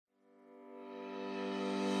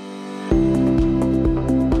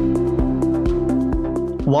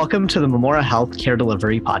Welcome to the Memora Health Care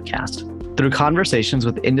Delivery Podcast. Through conversations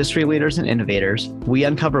with industry leaders and innovators, we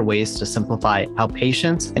uncover ways to simplify how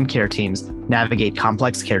patients and care teams navigate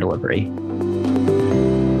complex care delivery.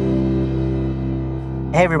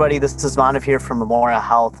 Hey everybody, this is Manav here from Memora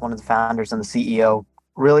Health, one of the founders and the CEO.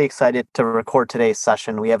 Really excited to record today's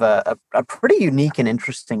session. We have a pretty unique and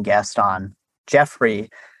interesting guest on, Jeffrey,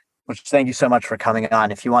 which thank you so much for coming on.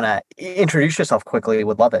 If you want to introduce yourself quickly,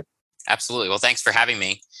 would love it. Absolutely. Well, thanks for having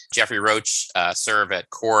me. Jeffrey Roach, serve at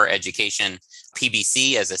Core Education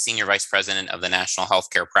PBC as a Senior Vice President of the National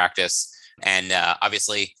Healthcare Practice. And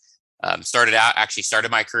obviously started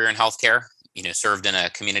my career in healthcare, served in a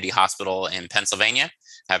community hospital in Pennsylvania,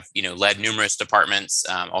 have, led numerous departments,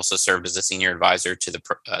 also served as a senior advisor to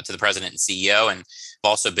the president and CEO, and have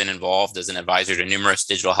also been involved as an advisor to numerous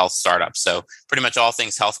digital health startups. So pretty much all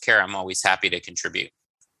things healthcare, I'm always happy to contribute.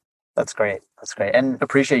 That's great. And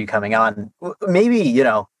appreciate you coming on. Maybe,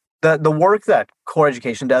 the work that Core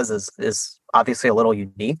Education does is obviously a little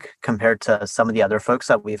unique compared to some of the other folks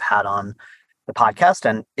that we've had on the podcast.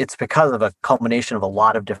 And it's because of a culmination of a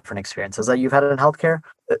lot of different experiences that you've had in healthcare.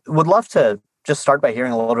 Would love to just start by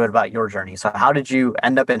hearing a little bit about your journey. So how did you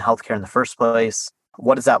end up in healthcare in the first place?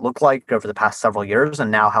 What does that look like over the past several years? And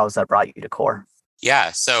now how has that brought you to Core?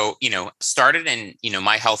 Yeah. So, started in,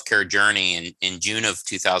 my healthcare journey in June of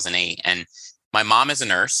 2008. And my mom is a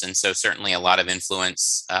nurse. And so certainly a lot of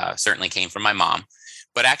influence certainly came from my mom.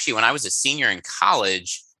 But actually, when I was a senior in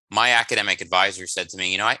college, my academic advisor said to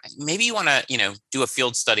me, maybe you want to, do a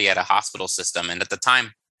field study at a hospital system. And at the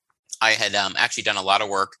time, I had actually done a lot of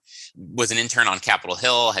work, was an intern on Capitol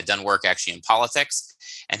Hill, had done work actually in politics.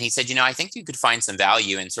 And he said, I think you could find some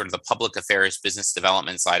value in sort of the public affairs, business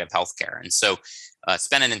development side of healthcare. And so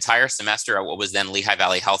spent an entire semester at what was then Lehigh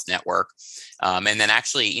Valley Health Network. And then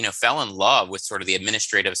actually, fell in love with sort of the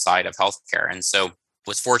administrative side of healthcare. And so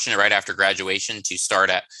was fortunate right after graduation to start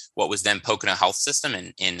at what was then Pocono Health System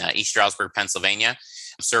in East Stroudsburg, Pennsylvania.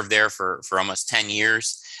 Served there for almost 10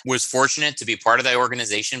 years. Was fortunate to be part of that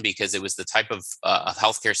organization because it was the type of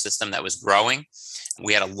healthcare system that was growing.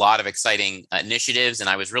 We had a lot of exciting initiatives, and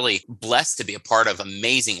I was really blessed to be a part of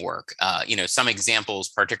amazing work. Some examples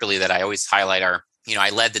particularly that I always highlight are,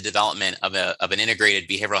 I led the development of an integrated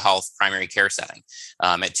behavioral health primary care setting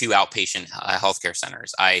at 2 outpatient healthcare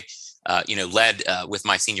centers. I led with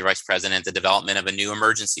my senior vice president the development of a new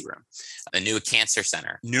emergency room, a new cancer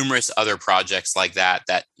center, numerous other projects like that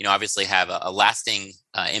obviously have a lasting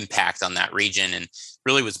impact on that region, and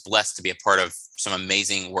really was blessed to be a part of some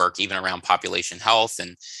amazing work even around population health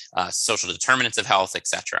and social determinants of health, et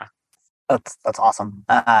cetera. That's awesome.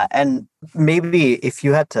 And maybe if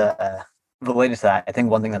you had to related to that, I think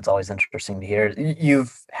one thing that's always interesting to hear,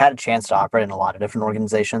 you've had a chance to operate in a lot of different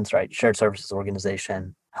organizations, right? Shared services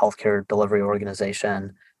organization, healthcare delivery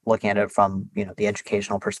organization, looking at it from, the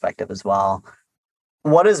educational perspective as well.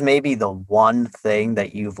 What is maybe the one thing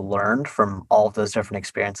that you've learned from all of those different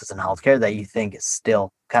experiences in healthcare that you think is still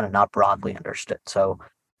kind of not broadly understood? So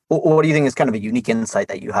what do you think is kind of a unique insight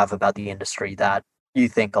that you have about the industry that you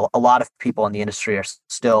think a lot of people in the industry are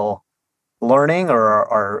still learning or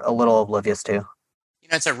are a little oblivious to?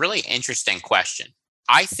 It's a really interesting question.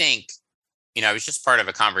 I think, I was just part of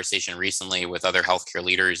a conversation recently with other healthcare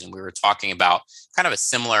leaders, and we were talking about kind of a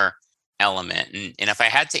similar element. And if I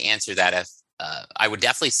had to answer that, I would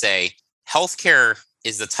definitely say healthcare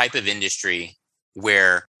is the type of industry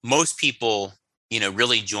where most people,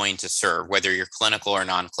 really join to serve, whether you're clinical or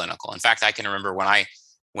non-clinical. In fact, I can remember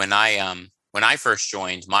when I first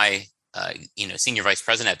joined, my senior vice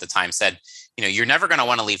president at the time said, you're never going to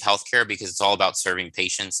want to leave healthcare because it's all about serving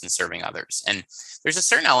patients and serving others. And there's a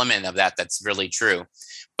certain element of that that's really true.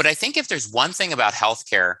 But I think if there's one thing about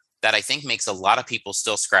healthcare that I think makes a lot of people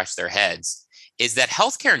still scratch their heads, is that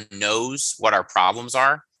healthcare knows what our problems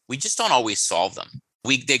are. We just don't always solve them.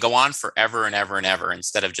 They go on forever and ever and ever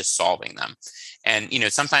instead of just solving them. And,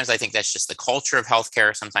 sometimes I think that's just the culture of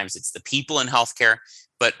healthcare. Sometimes it's the people in healthcare.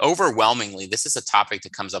 But overwhelmingly, this is a topic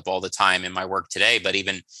that comes up all the time in my work today. But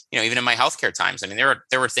even in my healthcare times, I mean,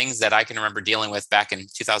 there were things that I can remember dealing with back in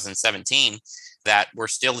 2017 that we're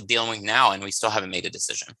still dealing with now, and we still haven't made a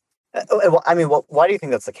decision. Well, I mean, why do you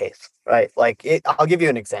think that's the case, right? I'll give you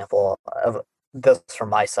an example of this from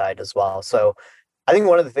my side as well. So I think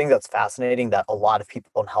one of the things that's fascinating that a lot of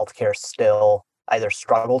people in healthcare still either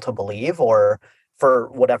struggle to believe or for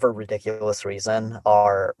whatever ridiculous reason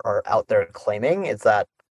are out there claiming is that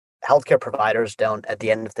healthcare providers don't, at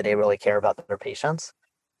the end of the day, really care about their patients.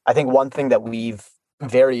 I think one thing that we've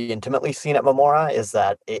very intimately seen at Memora is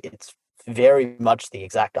that it's very much the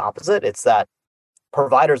exact opposite. It's that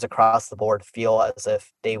providers across the board feel as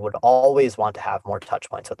if they would always want to have more touch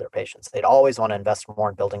points with their patients. They'd always want to invest more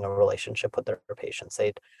in building a relationship with their patients.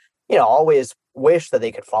 They'd, always wish that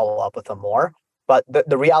they could follow up with them more. But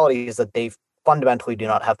the reality is that they fundamentally do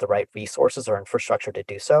not have the right resources or infrastructure to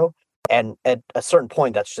do so. And at a certain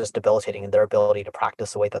point, that's just debilitating in their ability to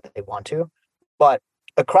practice the way that they want to. But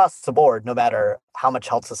across the board, no matter how much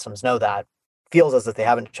health systems know that, feels as if they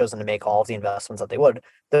haven't chosen to make all of the investments that they would.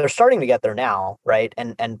 They're starting to get there now, right?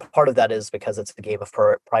 And part of that is because it's a game of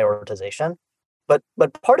prioritization. But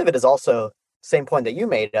part of it is also same point that you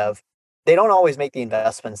made of they don't always make the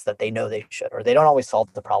investments that they know they should, or they don't always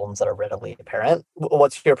solve the problems that are readily apparent.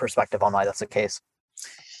 What's your perspective on why that's the case?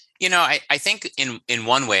 I think in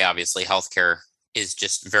one way, obviously, healthcare is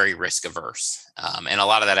just very risk averse. And a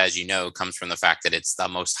lot of that, as you know, comes from the fact that it's the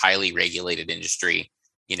most highly regulated industry,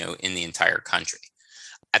 in the entire country.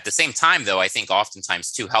 At the same time, though, I think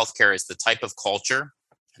oftentimes too, healthcare is the type of culture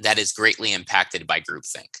that is greatly impacted by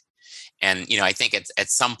groupthink. And, I think at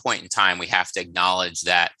some point in time, we have to acknowledge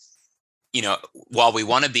that, while we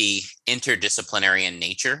want to be interdisciplinary in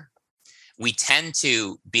nature, we tend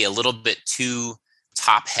to be a little bit too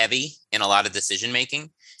top heavy in a lot of decision making.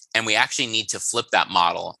 And we actually need to flip that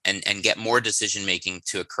model and get more decision making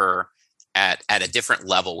to occur at a different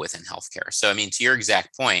level within healthcare. So, to your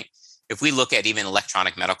exact point, if we look at even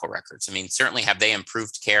electronic medical records, certainly have they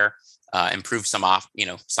improved care, improved some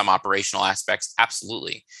operational aspects?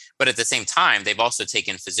 Absolutely. But at the same time, they've also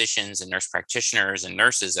taken physicians and nurse practitioners and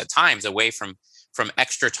nurses at times away from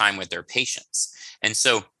extra time with their patients. And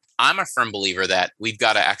so I'm a firm believer that we've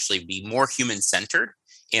got to actually be more human-centered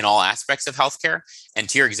in all aspects of healthcare. And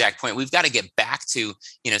to your exact point, we've got to get back to,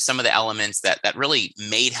 some of the elements that really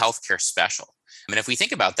made healthcare special. If we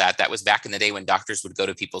think about that, that was back in the day when doctors would go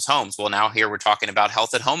to people's homes. Well, now here we're talking about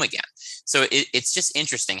health at home again. So it's just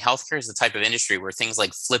interesting. Healthcare is the type of industry where things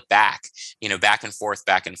like flip back, back and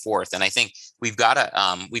forth. And I think we've got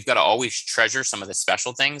to always treasure some of the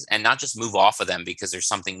special things and not just move off of them because there's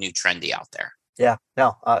something new trendy out there. Yeah,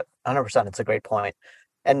 no, 100%. It's a great point.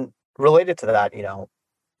 And related to that,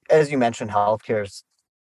 as you mentioned, healthcare is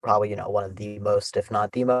probably, one of the most, if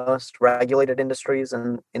not the most regulated industries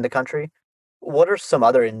in the country. What are some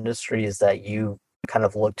other industries that you kind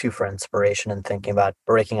of look to for inspiration and thinking about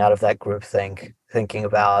breaking out of that groupthink, thinking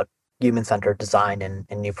about human-centered design and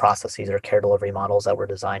new processes or care delivery models that we're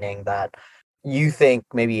designing that you think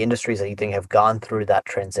maybe industries that you think have gone through that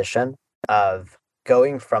transition of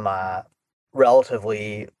going from a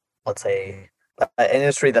relatively, let's say, an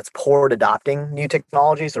industry that's poor at adopting new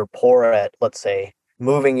technologies or poor at, let's say,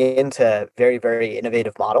 moving into very, very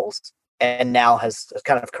innovative models and now has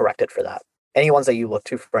kind of corrected for that? Any ones that you look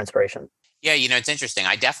to for inspiration? Yeah, it's interesting.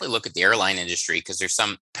 I definitely look at the airline industry because there's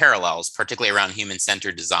some parallels, particularly around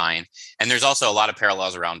human-centered design. And there's also a lot of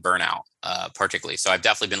parallels around burnout, particularly. So I've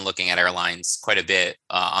definitely been looking at airlines quite a bit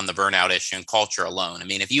on the burnout issue and culture alone.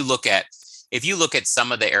 If you look at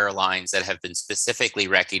some of the airlines that have been specifically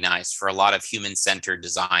recognized for a lot of human-centered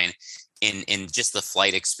design in just the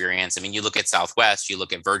flight experience, you look at Southwest, you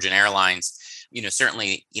look at Virgin Airlines,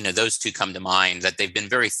 certainly, those two come to mind that they've been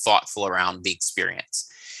very thoughtful around the experience.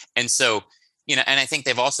 And so, and I think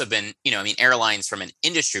they've also been, airlines from an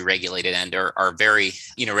industry regulated end are very,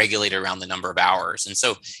 regulated around the number of hours. And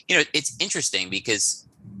so, it's interesting because,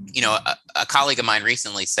 a colleague of mine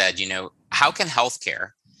recently said, how can healthcare,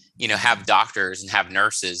 have doctors and have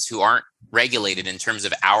nurses who aren't regulated in terms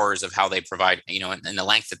of hours of how they provide, and the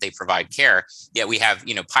length that they provide care. Yet we have,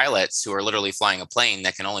 pilots who are literally flying a plane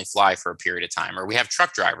that can only fly for a period of time, or we have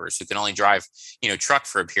truck drivers who can only drive, truck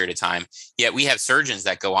for a period of time. Yet we have surgeons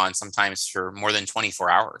that go on sometimes for more than 24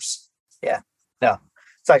 hours. Yeah, no,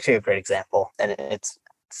 it's actually a great example. And it's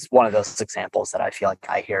one of those examples that I feel like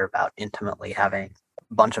I hear about intimately, having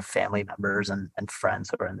a bunch of family members and friends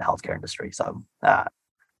who are in the healthcare industry. So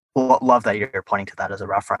love that you're pointing to that as a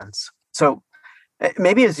reference. So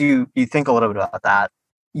maybe as you think a little bit about that,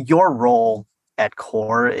 your role at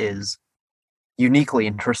CORE is uniquely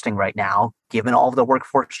interesting right now, given all of the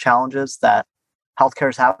workforce challenges that healthcare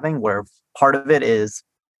is having, where part of it is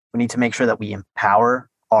we need to make sure that we empower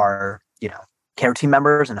our, care team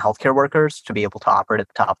members and healthcare workers to be able to operate at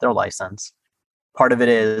the top of their license. Part of it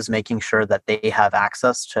is making sure that they have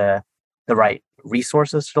access to the right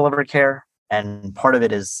resources to deliver care. And part of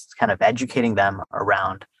it is kind of educating them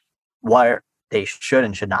around where they should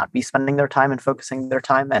and should not be spending their time and focusing their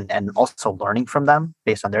time, and also learning from them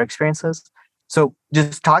based on their experiences. So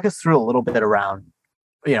just talk us through a little bit around,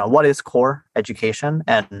 what is CORE education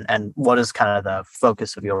and what is kind of the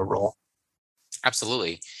focus of your role?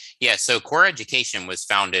 Absolutely. Yeah. So CORE education was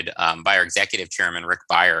founded by our executive chairman, Rick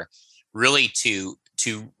Beyer, really to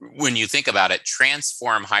when you think about it,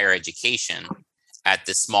 transform higher education at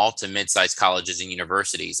the small to mid-sized colleges and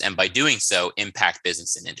universities, and by doing so, impact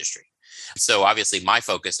business and industry. So obviously, my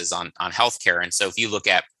focus is on healthcare, and so if you look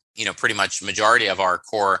at pretty much majority of our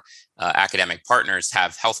core academic partners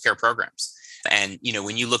have healthcare programs, and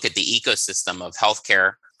when you look at the ecosystem of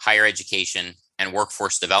healthcare, higher education, and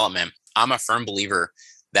workforce development, I'm a firm believer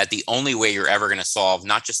that the only way you're ever going to solve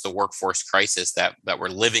not just the workforce crisis that we're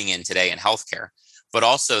living in today in healthcare, but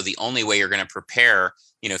also the only way you're going to prepare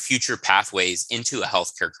future pathways into a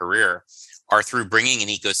healthcare career are through bringing an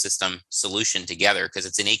ecosystem solution together, because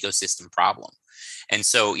it's an ecosystem problem. And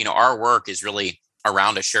so our work is really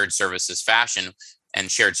around a shared services fashion and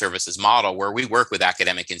shared services model, where we work with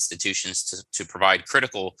academic institutions to provide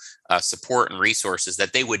critical support and resources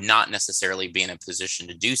that they would not necessarily be in a position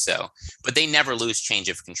to do so. But they never lose change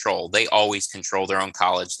of control. They always control their own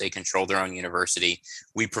college. They control their own university.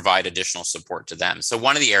 We provide additional support to them. So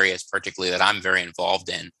one of the areas particularly that I'm very involved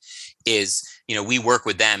in is, we work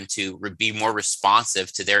with them to be more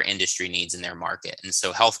responsive to their industry needs in their market. And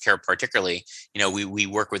so healthcare particularly, we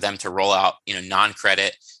work with them to roll out,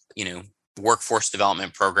 non-credit, workforce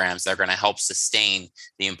development programs that are going to help sustain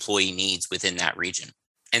the employee needs within that region.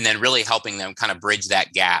 And then really helping them kind of bridge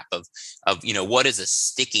that gap of what is a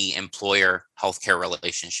sticky employer healthcare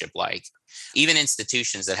relationship like. Even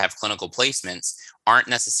institutions that have clinical placements aren't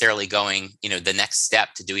necessarily going, the next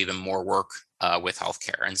step to do even more work with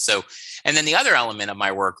healthcare. And then the other element of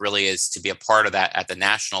my work really is to be a part of that at the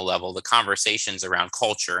national level, the conversations around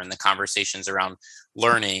culture and the conversations around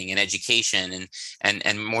learning and education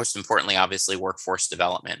and most importantly, obviously, workforce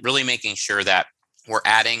development, really making sure that we're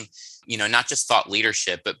adding, not just thought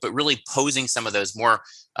leadership, but really posing some of those more,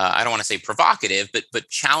 I don't want to say provocative, but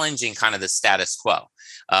challenging kind of the status quo,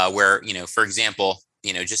 where, for example,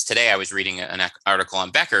 just today I was reading an article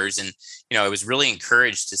on Becker's, and, I was really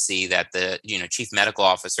encouraged to see that the, chief medical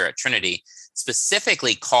officer at Trinity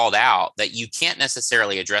specifically called out that you can't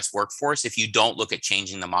necessarily address workforce if you don't look at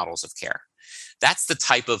changing the models of care. That's the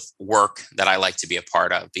type of work that I like to be a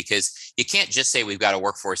part of, because you can't just say we've got a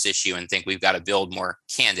workforce issue and think we've got to build more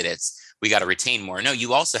candidates. We got to retain more. No,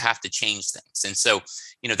 you also have to change things. And so,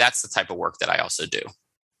 that's the type of work that I also do.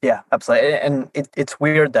 Yeah, absolutely. And it's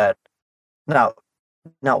weird that, no,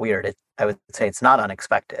 not weird. I would say it's not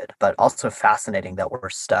unexpected, but also fascinating that we're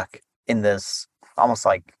stuck in this almost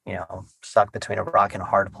like, stuck between a rock and a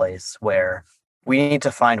hard place where we need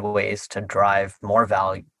to find ways to drive more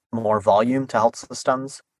volume to health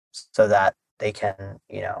systems so that they can,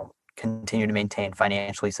 continue to maintain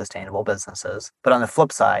financially sustainable businesses. But on the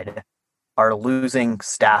flip side, are losing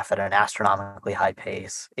staff at an astronomically high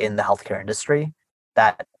pace in the healthcare industry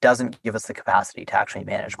that doesn't give us the capacity to actually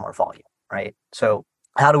manage more volume, right? So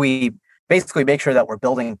how do we basically make sure that we're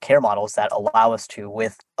building care models that allow us to,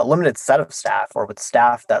 with a limited set of staff or with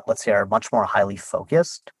staff that, let's say, are much more highly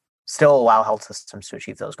focused, still allow health systems to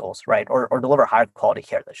achieve those goals, right? Or deliver higher quality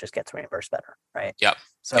care that just gets reimbursed better, right? Yep.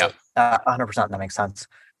 So 100%, that makes sense.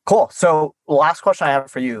 Cool. So last question I have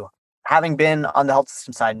for you, having been on the health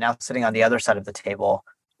system side, now sitting on the other side of the table,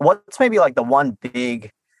 what's maybe like the one big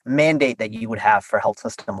mandate that you would have for health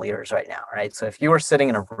system leaders right now, right? So if you were sitting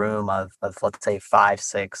in a room of let's say 5,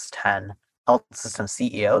 6, 10 health system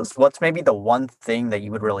CEOs, what's maybe the one thing that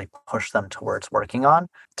you would really push them towards working on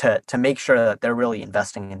to make sure that they're really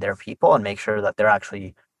investing in their people and make sure that they're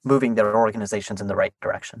actually moving their organizations in the right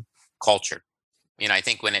direction? Culture. I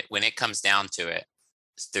think when it comes down to it,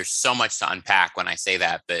 there's so much to unpack when I say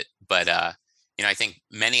that, but I think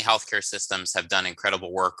many healthcare systems have done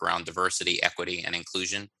incredible work around diversity, equity, and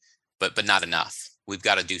inclusion, but not enough. We've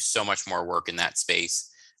got to do so much more work in that space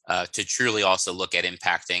to truly also look at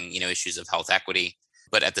impacting, issues of health equity.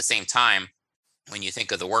 But at the same time, when you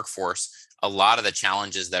think of the workforce, a lot of the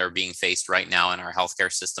challenges that are being faced right now in our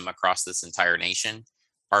healthcare system across this entire nation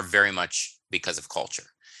are very much because of culture.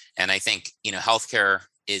 And I think, healthcare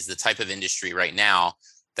is the type of industry right now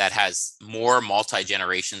that has more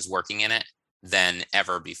multi-generations working in it than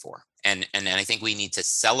ever before. And I think we need to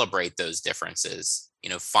celebrate those differences,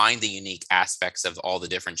 find the unique aspects of all the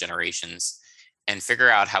different generations and figure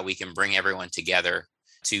out how we can bring everyone together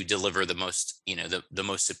to deliver the most, the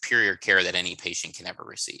most superior care that any patient can ever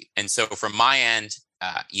receive. And so from my end,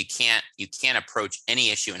 you can't approach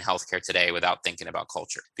any issue in healthcare today without thinking about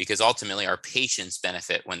culture, because ultimately our patients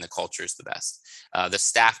benefit when the culture is the best. The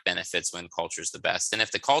staff benefits when culture is the best. And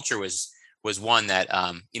if the culture was one that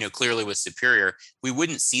clearly was superior, we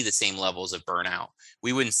wouldn't see the same levels of burnout.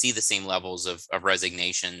 We wouldn't see the same levels of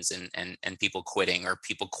resignations and people quitting or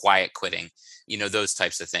people quiet quitting, those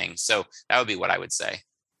types of things. So that would be what I would say.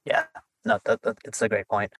 Yeah, No, it's a great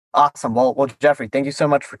point. Awesome. Well, Jeffrey, thank you so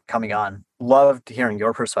much for coming on. Loved hearing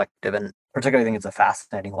your perspective, and particularly think it's a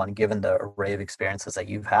fascinating one given the array of experiences that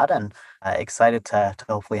you've had, and excited to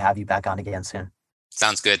hopefully have you back on again soon.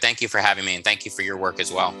 Sounds good. Thank you for having me, and thank you for your work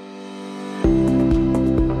as well.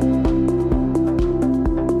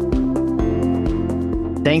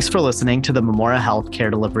 Thanks for listening to the Memora Health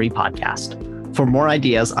Care Delivery Podcast. For more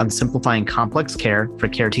ideas on simplifying complex care for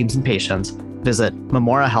care teams and patients, visit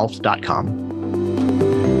memorahealth.com.